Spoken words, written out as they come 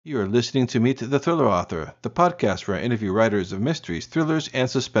You are listening to Meet the Thriller Author, the podcast where I interview writers of mysteries, thrillers, and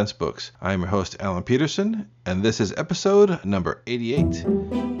suspense books. I am your host, Alan Peterson, and this is episode number 88.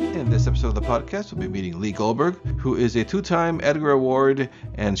 In this episode of the podcast, we'll be meeting Lee Goldberg, who is a two-time Edgar Award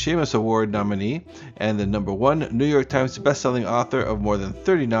and Shamus Award nominee, and the #1 New York Times bestselling author of more than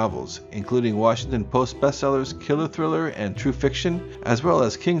 30 novels, including Washington Post bestsellers Killer Thriller and True Fiction, as well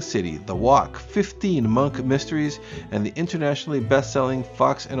as King City, The Walk, 15 Monk Mysteries, and the internationally bestselling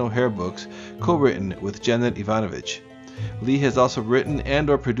Fox and O'Hare books, co-written with Janet Ivanovich. Lee has also written and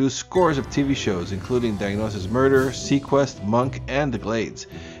or produced scores of TV shows, including Diagnosis Murder, seaQuest, Monk, and The Glades,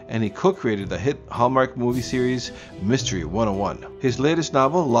 and he co-created the hit Hallmark movie series Mystery 101. His latest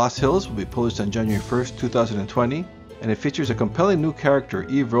novel, Lost Hills, will be published on January 1st, 2020, and it features a compelling new character,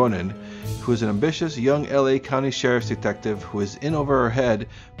 Eve Ronan, who is an ambitious young LA County Sheriff's detective who is in over her head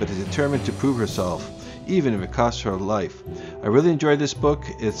but is determined to prove herself, even if it costs her life. I really enjoyed this book.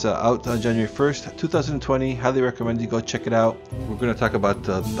 It's out on January 1st, 2020. Highly recommend you go check it out. We're going to talk about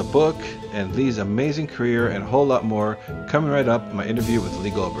the book and Lee's amazing career and a whole lot more coming right up, my interview with Lee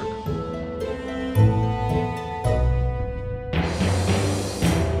Goldberg.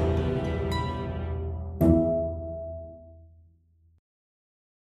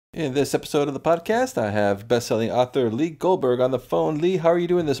 In this episode of the podcast, I have best-selling author Lee Goldberg on the phone. Lee, how are you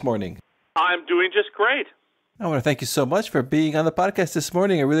doing this morning? I'm doing just great. I want to thank you so much for being on the podcast this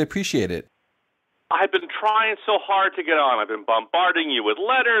morning. I really appreciate it. I've been trying so hard to get on. I've been bombarding you with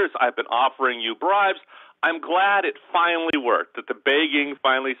letters. I've been offering you bribes. I'm glad it finally worked, that the begging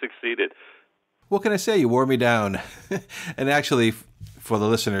finally succeeded. What can I say? You wore me down. And actually, for the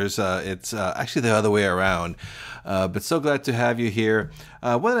listeners, it's actually the other way around. But so glad to have you here.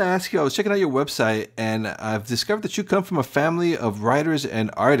 I wanted to ask you, I was checking out your website, and I've discovered that you come from a family of writers and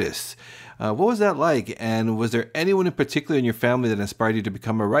artists. What was that like? And was there anyone in particular in your family that inspired you to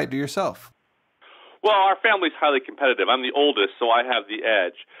become a writer yourself? Well, our family's highly competitive. I'm the oldest, so I have the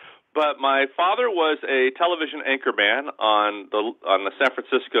edge. But my father was a television anchorman on the San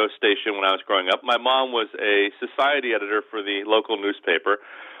Francisco station when I was growing up. My mom was a society editor for the local newspaper.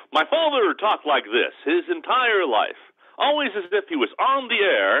 My father talked like this his entire life, always as if he was on the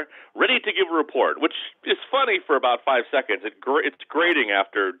air, ready to give a report, which is funny for about 5 seconds. It's grating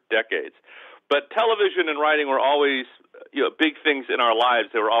after decades. But television and writing were always, big things in our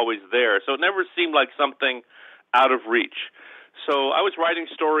lives. They were always there. So it never seemed like something out of reach. So I was writing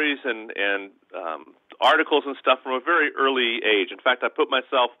stories and articles and stuff from a very early age. In fact, I put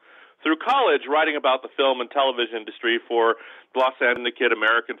myself through college writing about the film and television industry for Los Angeles Kid,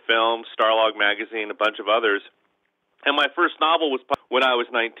 American Film, Starlog Magazine, a bunch of others. And my first novel was when I was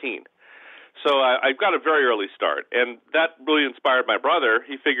 19. So I got a very early start. And that really inspired my brother.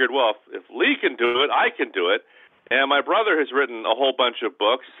 He figured, well, if Lee can do it, I can do it. And my brother has written a whole bunch of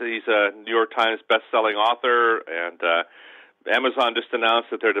books. He's a New York Times best-selling author, and Amazon just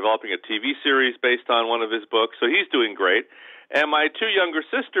announced that they're developing a TV series based on one of his books, so he's doing great. And my two younger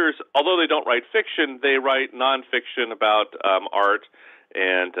sisters, although they don't write fiction, they write nonfiction about art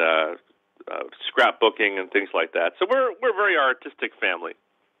and scrapbooking and things like that. So we're a very artistic family.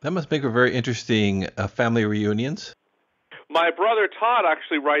 That must make for very interesting family reunions. My brother Todd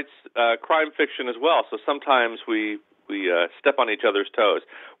actually writes crime fiction as well, so sometimes we step on each other's toes.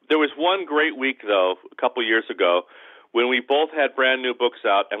 There was one great week, though, a couple years ago, when we both had brand new books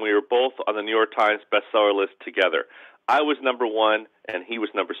out, and we were both on the New York Times bestseller list together. I was #1, and he was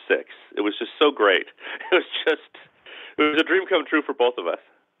 #6. It was just so great. It was a dream come true for both of us.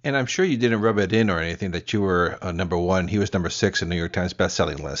 And I'm sure you didn't rub it in or anything that you were #1, he was #6 in the New York Times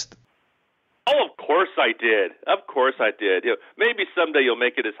bestselling list. Oh, of course I did. Of course I did. Maybe someday you'll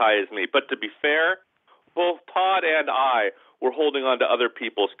make it as high as me. But to be fair, both Todd and I were holding on to other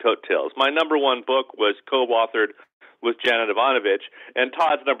people's coattails. My #1 book was co-authored with Janet Ivanovich, and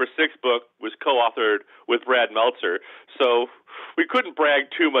Todd's #6 book was co-authored with Brad Meltzer. So we couldn't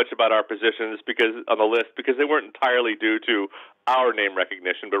brag too much about our positions on the list because they weren't entirely due to our name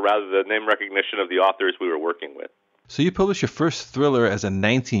recognition, but rather the name recognition of the authors we were working with. So you published your first thriller as a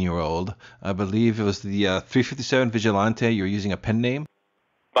 19-year-old. I believe it was the 357 Vigilante. You were using a pen name?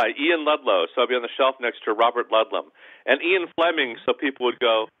 By Ian Ludlow, so I'll be on the shelf next to Robert Ludlum. And Ian Fleming, so people would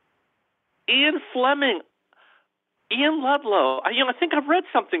go, Ian Fleming, Ian Ludlow. I think I've read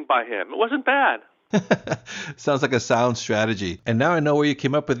something by him. It wasn't bad. Sounds like a sound strategy. And now I know where you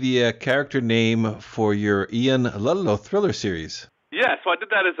came up with the character name for your Ian Ludlow thriller series. Yeah, so I did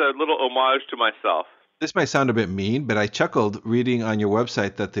that as a little homage to myself. This might sound a bit mean, but I chuckled reading on your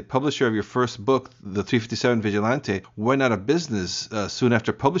website that the publisher of your first book, The 357 Vigilante, went out of business soon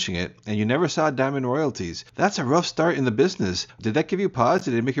after publishing it, and you never saw diamond royalties. That's a rough start in the business. Did that give you pause?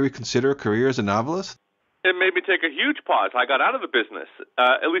 Did it make you reconsider a career as a novelist? It made me take a huge pause. I got out of the business,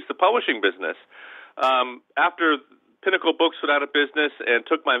 at least the publishing business. After Pinnacle Books went out of business and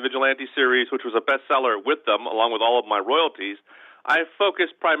took my Vigilante series, which was a bestseller, with them, along with all of my royalties, I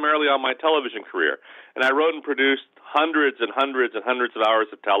focused primarily on my television career. And I wrote and produced hundreds and hundreds and hundreds of hours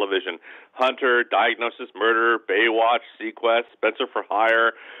of television. Hunter, Diagnosis Murder, Baywatch, seaQuest, Spenser for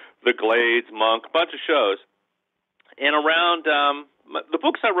Hire, The Glades, Monk, a bunch of shows. And around the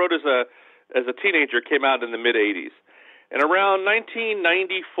books I wrote as a teenager came out in the mid-'80s. And around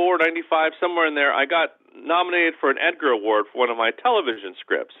 1994, 95, somewhere in there, I got nominated for an Edgar Award for one of my television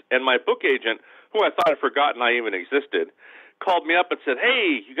scripts. And my book agent, who I thought had forgotten I even existed, called me up and said,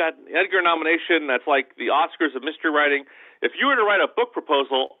 "Hey, you got an Edgar nomination. That's like the Oscars of mystery writing. If you were to write a book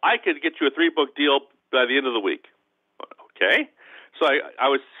proposal, I could get you a 3-book deal by the end of the week." Okay. So I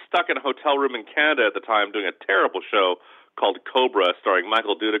was stuck in a hotel room in Canada at the time doing a terrible show called Cobra starring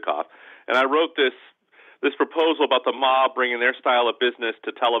Michael Dudikoff. And I wrote this proposal about the mob bringing their style of business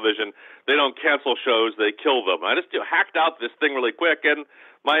to television. They don't cancel shows, they kill them. I just hacked out this thing really quick, and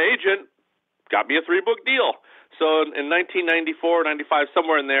my agent got me a 3-book deal. So in 1994, 95,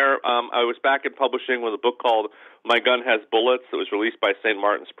 somewhere in there, I was back in publishing with a book called My Gun Has Bullets. It was released by St.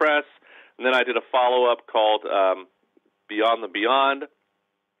 Martin's Press. And then I did a follow-up called Beyond the Beyond.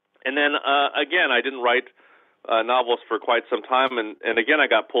 And then, again, I didn't write novels for quite some time. And again, I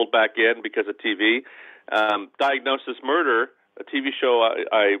got pulled back in because of TV. Diagnosis Murder, a TV show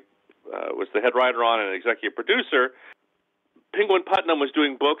I was the head writer on and an executive producer. Penguin Putnam was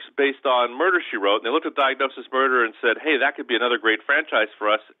doing books based on Murder, She Wrote, and they looked at Diagnosis Murder and said, "Hey, that could be another great franchise for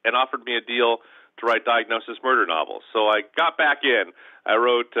us," and offered me a deal to write Diagnosis Murder novels. So I got back in. I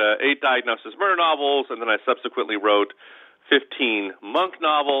wrote 8 Diagnosis Murder novels, and then I subsequently wrote 15 Monk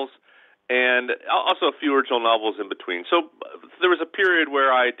novels, and also a few original novels in between. So there was a period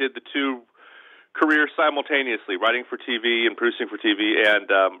where I did the 2 careers simultaneously, writing for TV and producing for TV and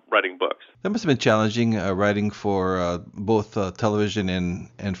writing books. That must have been challenging, writing for both television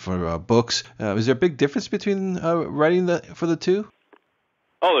and for books. Is there a big difference between writing for the 2?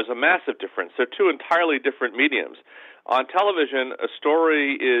 Oh, there's a massive difference. They're 2 entirely different mediums. On television, a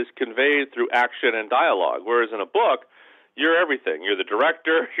story is conveyed through action and dialogue, whereas in a book, you're everything. You're the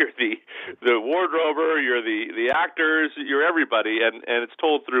director, you're the wardrober, you're the actors, you're everybody, and it's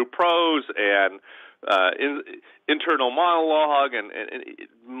told through prose and internal monologue and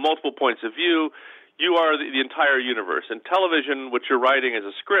multiple points of view. You are the entire universe. And television, what you're writing as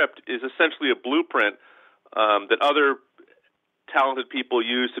a script, is essentially a blueprint that other talented people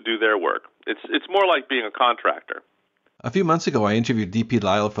use to do their work. It's more like being a contractor. A few months ago, I interviewed D.P.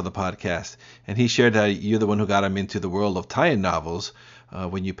 Lyle for the podcast, and he shared how you're the one who got him into the world of tie-in novels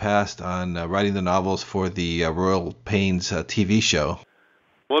when you passed on writing the novels for the Royal Pains TV show.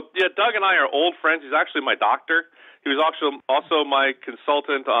 Well, yeah, Doug and I are old friends. He's actually my doctor. He was also my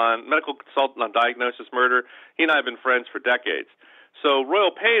medical consultant on Diagnosis Murder. He and I have been friends for decades. So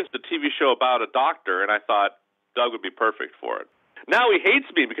Royal Pains, the TV show about a doctor, and I thought Doug would be perfect for it. Now he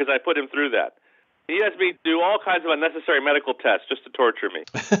hates me because I put him through that. He has me do all kinds of unnecessary medical tests just to torture me.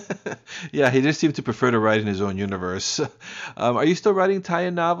 Yeah, he just seemed to prefer to write in his own universe. Are you still writing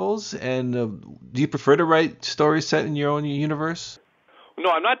tie-in novels? And do you prefer to write stories set in your own universe? No,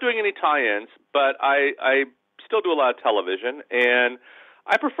 I'm not doing any tie-ins, but I still do a lot of television, and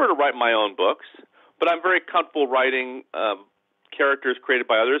I prefer to write my own books, but I'm very comfortable writing characters created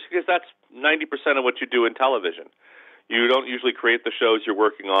by others because that's 90% of what you do in television. You don't usually create the shows you're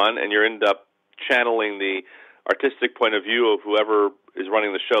working on, and you end up channeling the artistic point of view of whoever is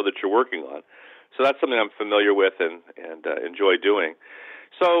running the show that you're working on. So that's something I'm familiar with and enjoy doing.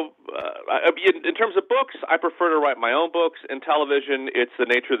 So in terms of books, I prefer to write my own books. In television, it's the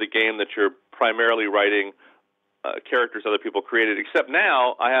nature of the game that you're primarily writing characters other people created, except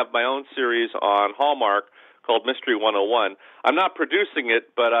now I have my own series on Hallmark called Mystery 101. I'm not producing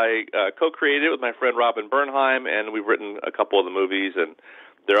it, but I co-created it with my friend Robin Bernheim, and we've written a couple of the movies, and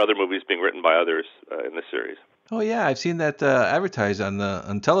there are other movies being written by others in this series. Oh yeah, I've seen that advertised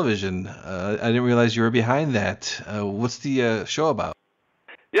on television. I didn't realize you were behind that. What's the show about?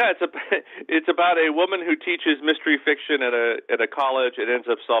 Yeah, it's about a woman who teaches mystery fiction at a college and ends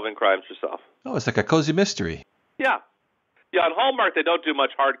up solving crimes herself. Oh, it's like a cozy mystery. Yeah. On Hallmark they don't do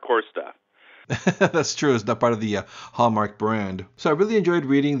much hardcore stuff. That's true. It's not part of the Hallmark brand. So I really enjoyed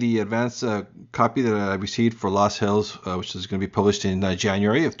reading the advance copy that I received for Lost Hills, which is going to be published in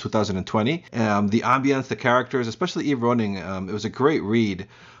January of 2020. The ambience, the characters, especially Eve Ronin, it was a great read.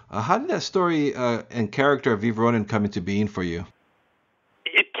 How did that story and character of Eve Ronin come into being for you?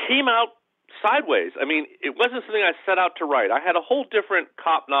 It came out sideways. I mean, it wasn't something I set out to write. I had a whole different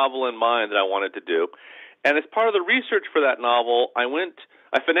cop novel in mind that I wanted to do. And as part of the research for that novel, I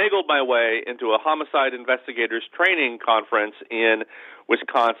finagled my way into a homicide investigators training conference in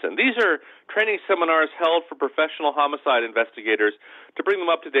Wisconsin. These are training seminars held for professional homicide investigators to bring them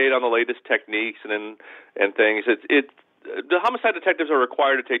up to date on the latest techniques and things. The homicide detectives are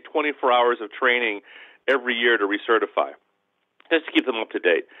required to take 24 hours of training every year to recertify, just to keep them up to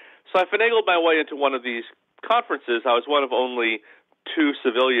date. So I finagled my way into one of these conferences. I was one of only 2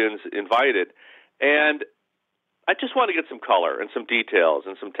 civilians invited, and I just wanted to get some color and some details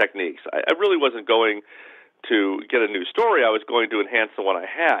and some techniques. I really wasn't going to get a new story. I was going to enhance the one I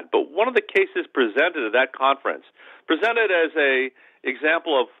had. But one of the cases presented at that conference, presented as a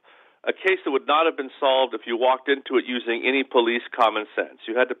example of a case that would not have been solved if you walked into it using any police common sense.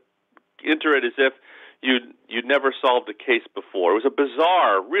 You had to enter it as if you'd never solved a case before. It was a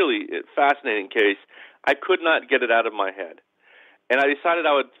bizarre, really fascinating case. I could not get it out of my head. And I decided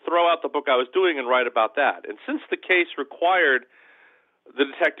I would throw out the book I was doing and write about that. And since the case required the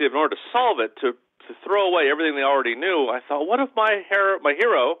detective, in order to solve it, to throw away everything they already knew, I thought, what if my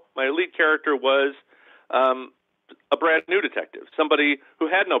hero, my lead character, was a brand new detective, somebody who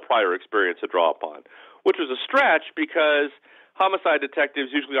had no prior experience to draw upon, which was a stretch because homicide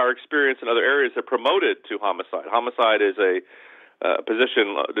detectives usually are experienced in other areas that promoted to homicide. Homicide is a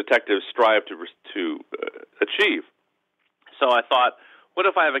position detectives strive to achieve. So I thought, what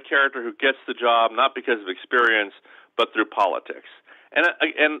if I have a character who gets the job not because of experience, but through politics? And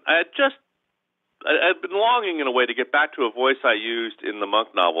I'd been longing in a way to get back to a voice I used in the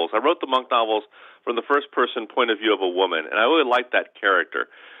Monk novels. I wrote the Monk novels from the first-person point of view of a woman, and I really liked that character.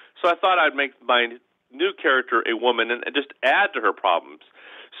 So I thought I'd make my new character a woman and just add to her problems.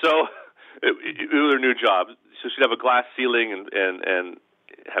 So it was her new job. So she'd have a glass ceiling and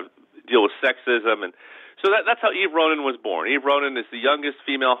have deal with sexism and. So that's how Eve Ronin was born. Eve Ronin is the youngest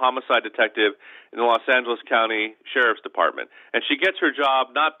female homicide detective in the Los Angeles County Sheriff's Department. And she gets her job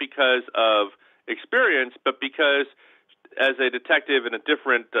not because of experience, but because as a detective in a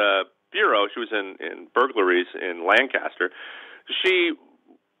different bureau, she was in burglaries in Lancaster, she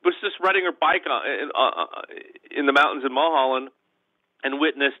was just riding her bike in the mountains in Mulholland and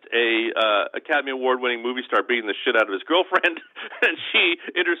witnessed a Academy Award-winning movie star beating the shit out of his girlfriend, and she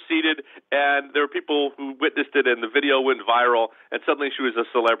interceded, and there were people who witnessed it, and the video went viral, and suddenly she was a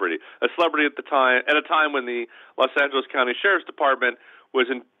celebrity at a time when the Los Angeles County Sheriff's Department was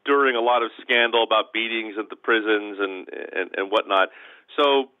enduring a lot of scandal about beatings at the prisons and whatnot.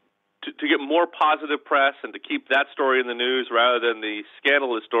 So to get more positive press and to keep that story in the news rather than the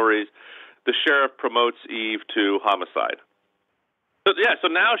scandalous stories, the sheriff promotes Eve to homicide. So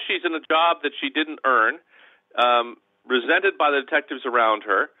now she's in a job that she didn't earn, resented by the detectives around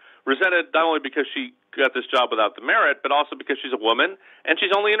her, resented not only because she got this job without the merit, but also because she's a woman and she's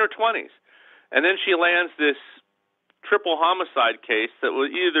only in her 20s. And then she lands this triple homicide case that will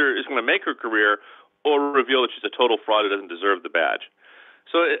either is going to make her career or reveal that she's a total fraud who doesn't deserve the badge.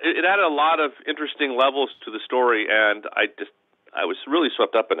 So it added a lot of interesting levels to the story, and I was really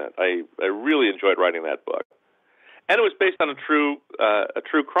swept up in it. I really enjoyed writing that book. And it was based on a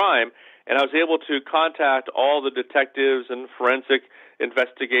true crime, and I was able to contact all the detectives and forensic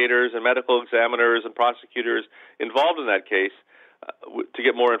investigators and medical examiners and prosecutors involved in that case to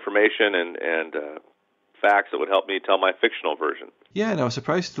get more information and facts that would help me tell my fictional version. Yeah, and I was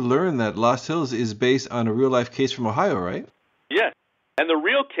surprised to learn that Lost Hills is based on a real-life case from Ohio, right? Yes, and the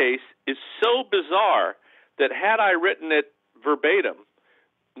real case is so bizarre that had I written it verbatim,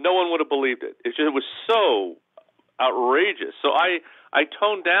 no one would have believed it. It was so outrageous. So I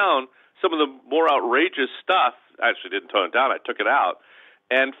toned down some of the more outrageous stuff. I actually didn't tone it down. I took it out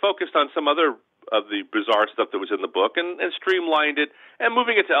and focused on some other of the bizarre stuff that was in the book and streamlined it. And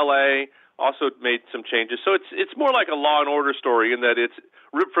moving it to L.A. also made some changes. So it's more like a Law and Order story in that it's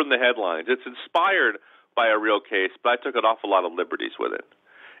ripped from the headlines. It's inspired by a real case, but I took an awful lot of liberties with it.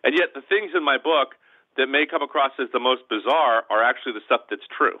 And yet the things in my book that may come across as the most bizarre are actually the stuff that's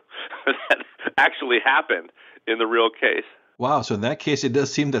true, that actually happened in the real case. Wow, so in that case, it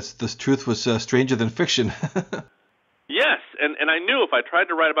does seem that this truth was stranger than fiction. Yes, and I knew if I tried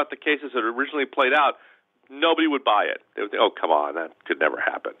to write about the cases that originally played out, nobody would buy it. They would think, oh, come on, that could never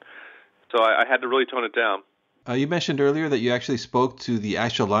happen. So I had to really tone it down. You mentioned earlier that you actually spoke to the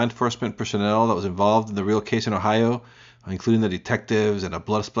actual law enforcement personnel that was involved in the real case in Ohio, including the detectives and a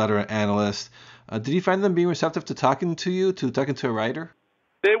blood splatter analyst. Did you find them being receptive to talking to you, to talking to a writer?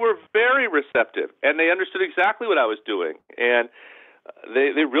 They were very receptive, and they understood exactly what I was doing, and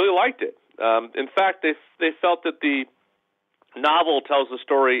they really liked it. In fact, they felt that the novel tells the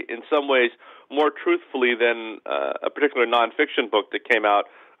story in some ways more truthfully than a particular nonfiction book that came out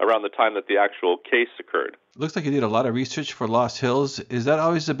around the time that the actual case occurred. Looks like you did a lot of research for Lost Hills. Is that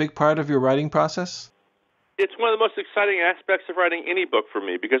always a big part of your writing process? It's one of the most exciting aspects of writing any book for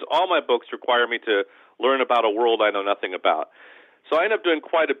me, because all my books require me to learn about a world I know nothing about. So I end up doing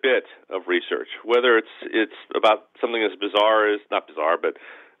quite a bit of research, whether it's about something as bizarre as, not bizarre, but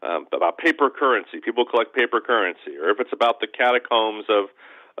about paper currency. People collect paper currency, or if it's about the catacombs of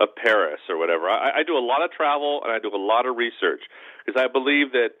Paris or whatever. I do a lot of travel, and I do a lot of research, because I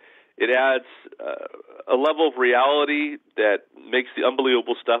believe that it adds a level of reality that makes the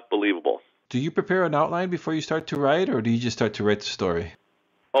unbelievable stuff believable. Do you prepare an outline before you start to write, or do you just start to write the story?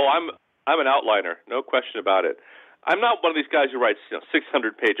 Oh, I'm an outliner, no question about it. I'm not one of these guys who writes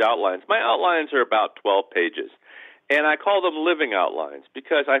 600-page outlines. My outlines are about 12 pages, and I call them living outlines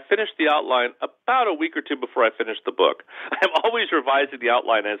because I finish the outline about a week or two before I finish the book. I'm always revising the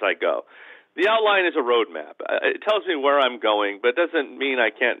outline as I go. The outline is a roadmap. It tells me where I'm going, but it doesn't mean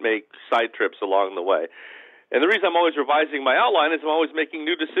I can't make side trips along the way. And the reason I'm always revising my outline is I'm always making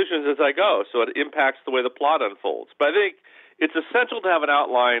new decisions as I go, so it impacts the way the plot unfolds. But I think it's essential to have an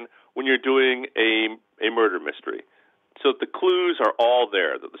outline when you're doing a murder mystery, so that the clues are all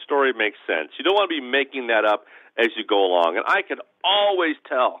there, that the story makes sense. You don't want to be making that up as you go along. And I can always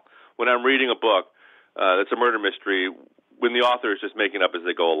tell when I'm reading a book that's a murder mystery when the author is just making up as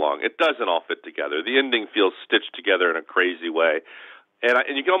they go along. It doesn't all fit together. The ending feels stitched together in a crazy way. And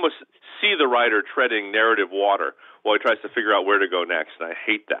you can almost see the writer treading narrative water while he tries to figure out where to go next, and I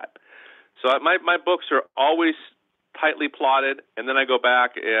hate that. So my books are always tightly plotted, and then I go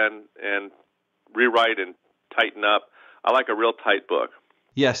back and rewrite and tighten up. I like a real tight book.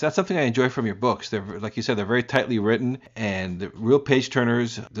 Yes, that's something I enjoy from your books. They're, like you said, they're very tightly written and they're real page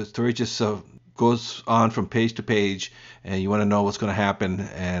turners. The story just goes on from page to page, and you want to know what's going to happen.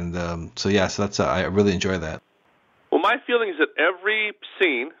 And so that's I really enjoy that. Well, my feeling is that every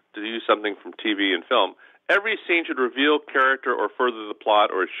scene, to use something from TV and film, every scene should reveal character or further the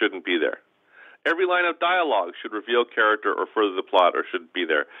plot, or it shouldn't be there. Every line of dialogue should reveal character or further the plot, or shouldn't be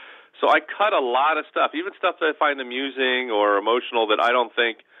there. So I cut a lot of stuff, even stuff that I find amusing or emotional that I don't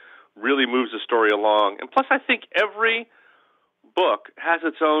think really moves the story along. And plus, I think every book has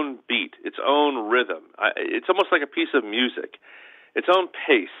its own beat, its own rhythm. It's almost like a piece of music, its own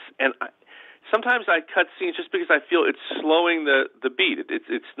pace. And sometimes I cut scenes just because I feel it's slowing the beat.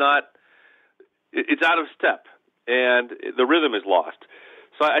 It's out of step, and the rhythm is lost.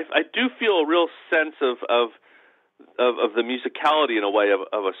 So I do feel a real sense of the musicality in a way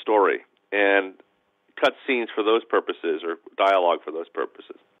of a story, and cut scenes for those purposes or dialogue for those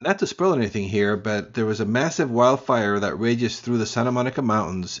purposes. Not to spoil anything here, but there was a massive wildfire that rages through the Santa Monica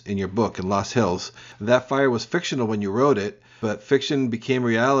Mountains in your book, in Lost Hills. That fire was fictional when you wrote it, but fiction became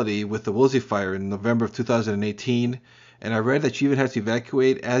reality with the Woolsey fire in November of 2018. And I read that you even had to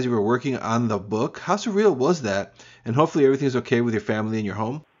evacuate as you were working on the book. How surreal was that? And hopefully everything's okay with your family and your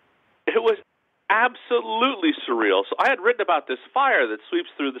home? It was absolutely surreal. So I had written about this fire that sweeps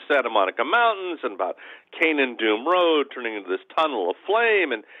through the Santa Monica Mountains and about Canaan Doom Road turning into this tunnel of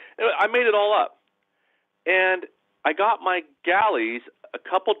flame, and I made it all up. And I got my galleys a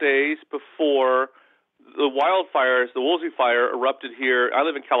couple days before the wildfires, the Woolsey fire, erupted here. I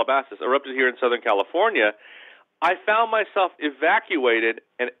live in Calabasas, erupted here in Southern California. I found myself evacuated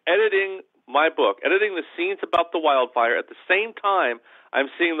and editing my book, editing the scenes about the wildfire at the same time I'm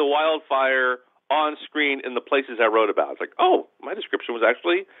seeing the wildfire on screen in the places I wrote about. It's like, oh, my description was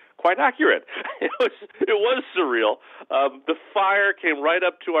actually quite accurate. It was surreal. The fire came right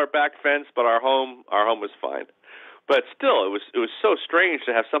up to our back fence, but our home was fine. But still, it was so strange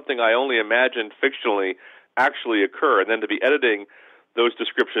to have something I only imagined fictionally actually occur, and then to be editing those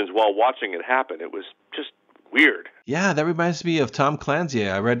descriptions while watching it happen. It was just weird. Yeah, that reminds me of Tom Clancy.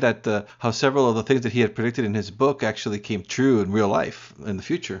 I read that how several of the things that he had predicted in his book actually came true in real life in the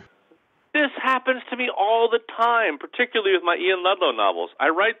future. This happens to me all the time, particularly with my Ian Ludlow novels. I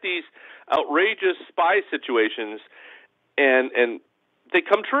write these outrageous spy situations, and they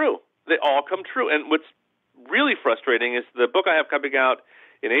come true. They all come true. And what's really frustrating is the book I have coming out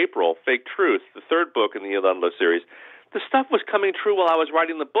in April, Fake Truth, the third book in the Ian Ludlow series. The stuff was coming true while I was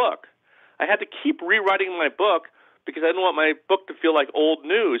writing the book. I had to keep rewriting my book because I didn't want my book to feel like old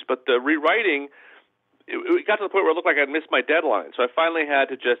news, but the rewriting it got to the point where it looked like I'd missed my deadline. So I finally had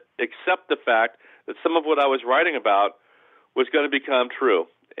to just accept the fact that some of what I was writing about was going to become true.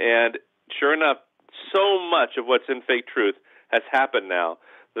 And sure enough, so much of what's in Fake Truth has happened now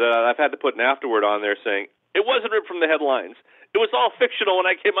that I've had to put an afterword on there saying, it wasn't ripped from the headlines. It was all fictional when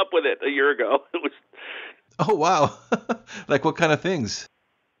I came up with it a year ago. It was. Oh, wow. Like what kind of things?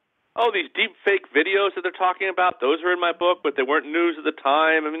 Oh, these deep fake videos that they're talking about, those are in my book, but they weren't news at the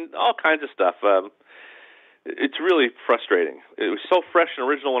time. I mean, all kinds of stuff. It's really frustrating. It was so fresh and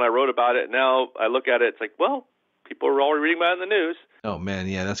original when I wrote about it. Now I look at it, it's like, well, people are already reading about it in the news. Oh, man,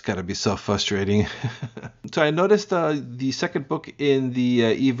 yeah, that's got to be so frustrating. So I noticed the second book in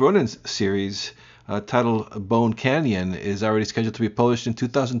the Eve Ronin's series, titled Bone Canyon, is already scheduled to be published in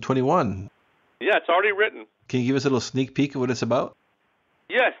 2021. Yeah, it's already written. Can you give us a little sneak peek of what it's about?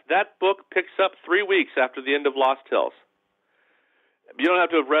 Yes, that book picks up 3 weeks after the end of Lost Hills. You don't have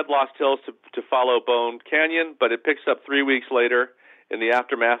to have read Lost Hills to follow Bone Canyon, but it picks up 3 weeks later in the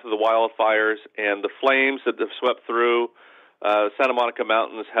aftermath of the wildfires, and the flames that have swept through Santa Monica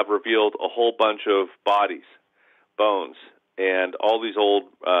Mountains have revealed a whole bunch of bodies, bones, and all these old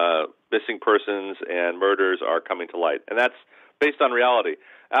missing persons and murders are coming to light. And that's based on reality.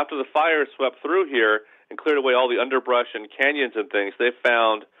 After the fire swept through here and cleared away all the underbrush and canyons and things, they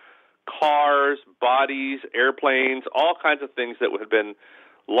found cars, bodies, airplanes, all kinds of things that had been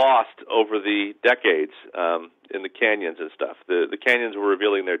lost over the decades in the canyons and stuff. The canyons were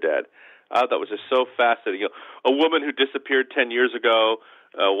revealing their dead. That was just so fascinating. You know, a woman who disappeared 10 years ago,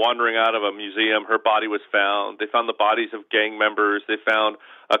 wandering out of a museum, her body was found. They found the bodies of gang members. They found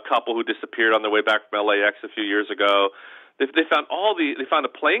a couple who disappeared on their way back from LAX a few years ago. They found they found a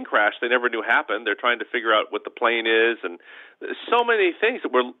plane crash they never knew happened. They're trying to figure out what the plane is, and there's so many things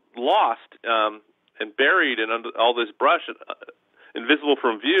that were lost and buried in under all this brush, invisible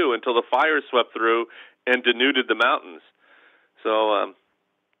from view until the fires swept through and denuded the mountains. So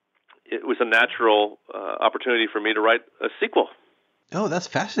it was a natural opportunity for me to write a sequel. Oh, that's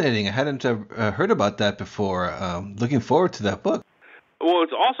fascinating. I hadn't heard about that before. Looking forward to that book. Well,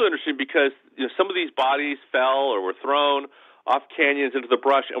 it's also interesting because some of these bodies fell or were thrown off canyons into the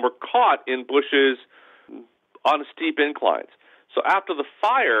brush and were caught in bushes on steep inclines. So after the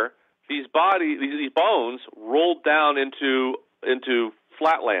fire, these bones rolled down into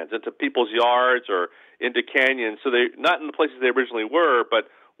flatlands, into people's yards or into canyons. So they not in the places they originally were, but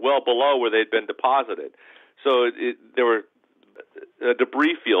well below where they'd been deposited. So there were a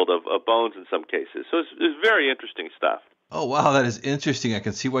debris field of bones in some cases. So it's very interesting stuff. Oh, wow, that is interesting. I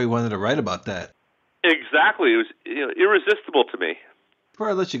can see why you wanted to write about that. Exactly. It was irresistible to me. Before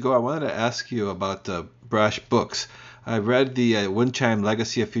I let you go, I wanted to ask you about Brash Books. I read the Wind Chime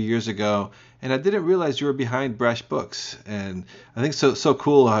Legacy a few years ago, and I didn't realize you were behind Brash Books. And I think so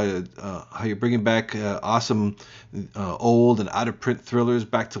cool how you're bringing back awesome old and out-of-print thrillers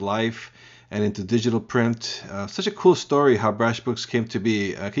back to life and into digital print. Such a cool story how Brash Books came to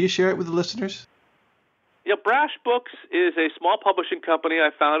be. Can you share it with the listeners? Yeah, Brash Books is a small publishing company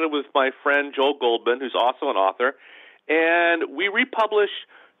I founded with my friend Joel Goldberg, who's also an author, and we republish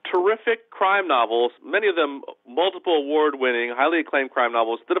terrific crime novels, many of them multiple award-winning, highly acclaimed crime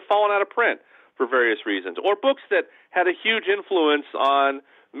novels that have fallen out of print for various reasons, or books that had a huge influence on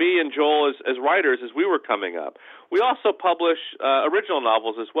me and Joel as writers as we were coming up. We also publish original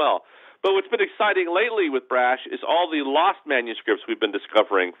novels as well. But what's been exciting lately with Brash is all the lost manuscripts we've been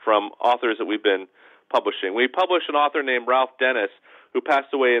discovering from authors that we've been publishing. We published an author named Ralph Dennis, who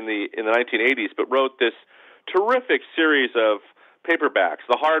passed away in the 1980s, but wrote this terrific series of paperbacks,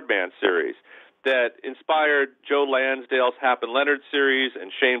 the Hardman series, that inspired Joe Lansdale's Hap and Leonard series and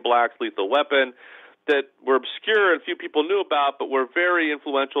Shane Black's Lethal Weapon, that were obscure and few people knew about, but were very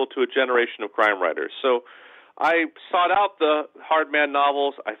influential to a generation of crime writers. So I sought out the Hardman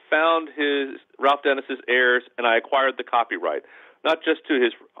novels, I found Ralph Dennis's heirs, and I acquired the copyright, not just to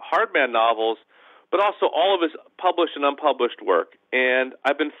his Hardman novels, but also all of his published and unpublished work. And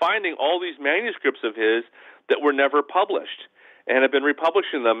I've been finding all these manuscripts of his that were never published, and I've been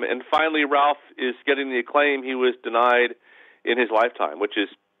republishing them. And finally, Ralph is getting the acclaim he was denied in his lifetime, which is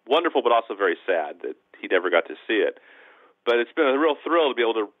wonderful, but also very sad that he never got to see it. But it's been a real thrill to be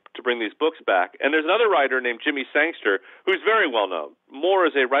able to bring these books back. And there's another writer named Jimmy Sangster, who's very well known, more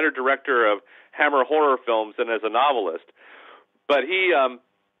as a writer-director of Hammer horror films than as a novelist. But he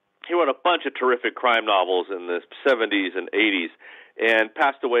wrote a bunch of terrific crime novels in the 70s and 80s, and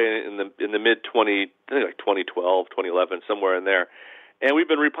passed away in the mid-20, I think like 2012, 2011, somewhere in there. And we've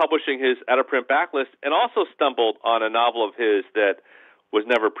been republishing his out-of-print backlist, and also stumbled on a novel of his that was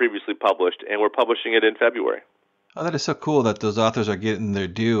never previously published, and we're publishing it in February. Oh, that is so cool that those authors are getting their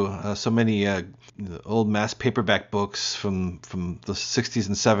due. So many old mass paperback books from the 60s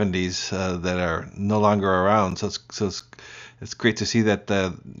and 70s that are no longer around. It's great to see that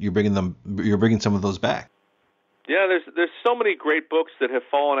you're bringing some of those back. Yeah, there's so many great books that have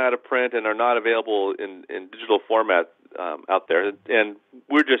fallen out of print and are not available in digital format out there, and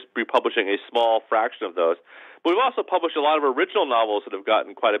we're just republishing a small fraction of those. But we've also published a lot of original novels that have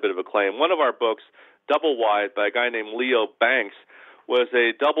gotten quite a bit of acclaim. One of our books, Double Wide, by a guy named Leo Banks, was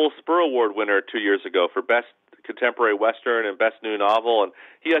a double Spur Award winner 2 years ago for Best Contemporary Western and Best New Novel, and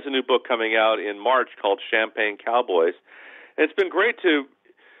he has a new book coming out in March called Champagne Cowboys. And it's been great to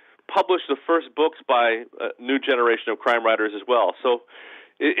publish the first books by a new generation of crime writers as well. So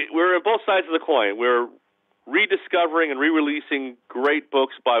we're on both sides of the coin. We're rediscovering and re-releasing great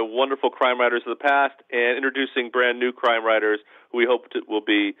books by wonderful crime writers of the past and introducing brand new crime writers who we hope will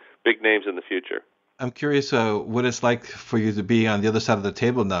be big names in the future. I'm curious what it's like for you to be on the other side of the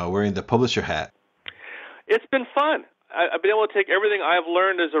table now, wearing the publisher hat. It's been fun. I've been able to take everything I've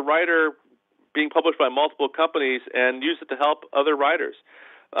learned as a writer being published by multiple companies and use it to help other writers.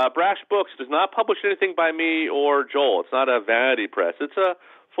 Brash Books does not publish anything by me or Joel. It's not a vanity press. It's a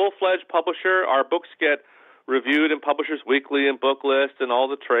full-fledged publisher. Our books get reviewed in Publishers Weekly and Book List and all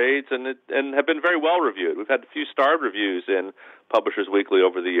the trades, and have been very well reviewed. We've had a few starred reviews in Publishers Weekly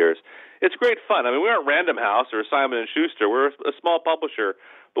over the years. It's great fun. I mean, we aren't Random House or Simon & Schuster. We're a small publisher,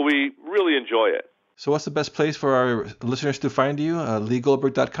 but we really enjoy it. So what's the best place for our listeners to find you?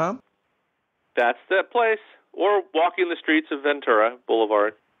 LeeGoldberg.com? That's that place. Or walking the streets of Ventura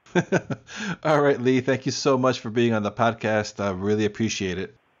Boulevard. All right, Lee, thank you so much for being on the podcast. I really appreciate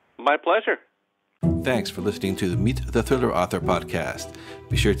it. My pleasure. Thanks for listening to the Meet the Thriller Author podcast.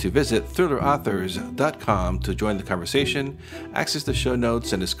 Be sure to visit thrillerauthors.com to join the conversation, access the show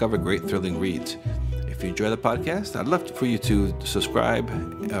notes, and discover great thrilling reads. If you enjoy the podcast, I'd love for you to subscribe,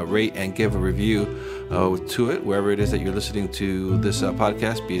 rate, and give a review to it, wherever it is that you're listening to this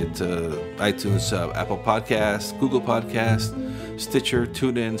podcast, be it iTunes, Apple Podcasts, Google Podcasts, Stitcher,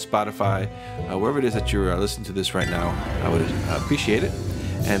 TuneIn, Spotify, wherever it is that you're listening to this right now. I would appreciate it.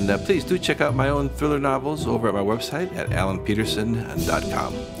 And please do check out my own thriller novels over at my website at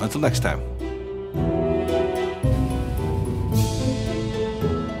alanpeterson.com. Until next time.